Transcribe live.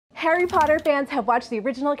Harry Potter fans have watched the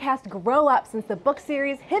original cast grow up since the book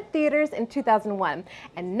series hit theaters in 2001.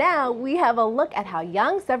 And now we have a look at how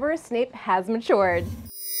young Severus Snape has matured.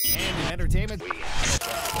 And in entertainment,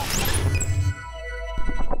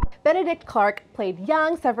 Benedict Clark played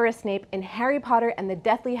young Severus Snape in Harry Potter and the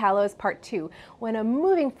Deathly Hallows Part 2, when a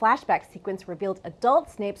moving flashback sequence revealed adult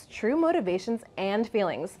Snape's true motivations and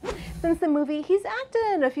feelings. Since the movie, he's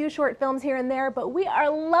acted in a few short films here and there, but we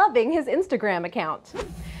are loving his Instagram account.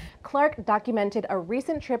 Clark documented a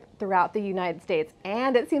recent trip throughout the United States,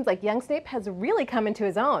 and it seems like young Snape has really come into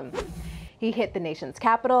his own. He hit the nation's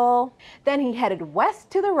capital, then he headed west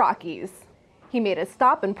to the Rockies. He made a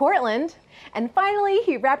stop in Portland, and finally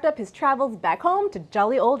he wrapped up his travels back home to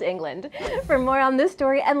jolly old England. For more on this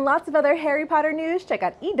story and lots of other Harry Potter news, check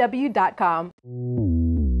out EW.com.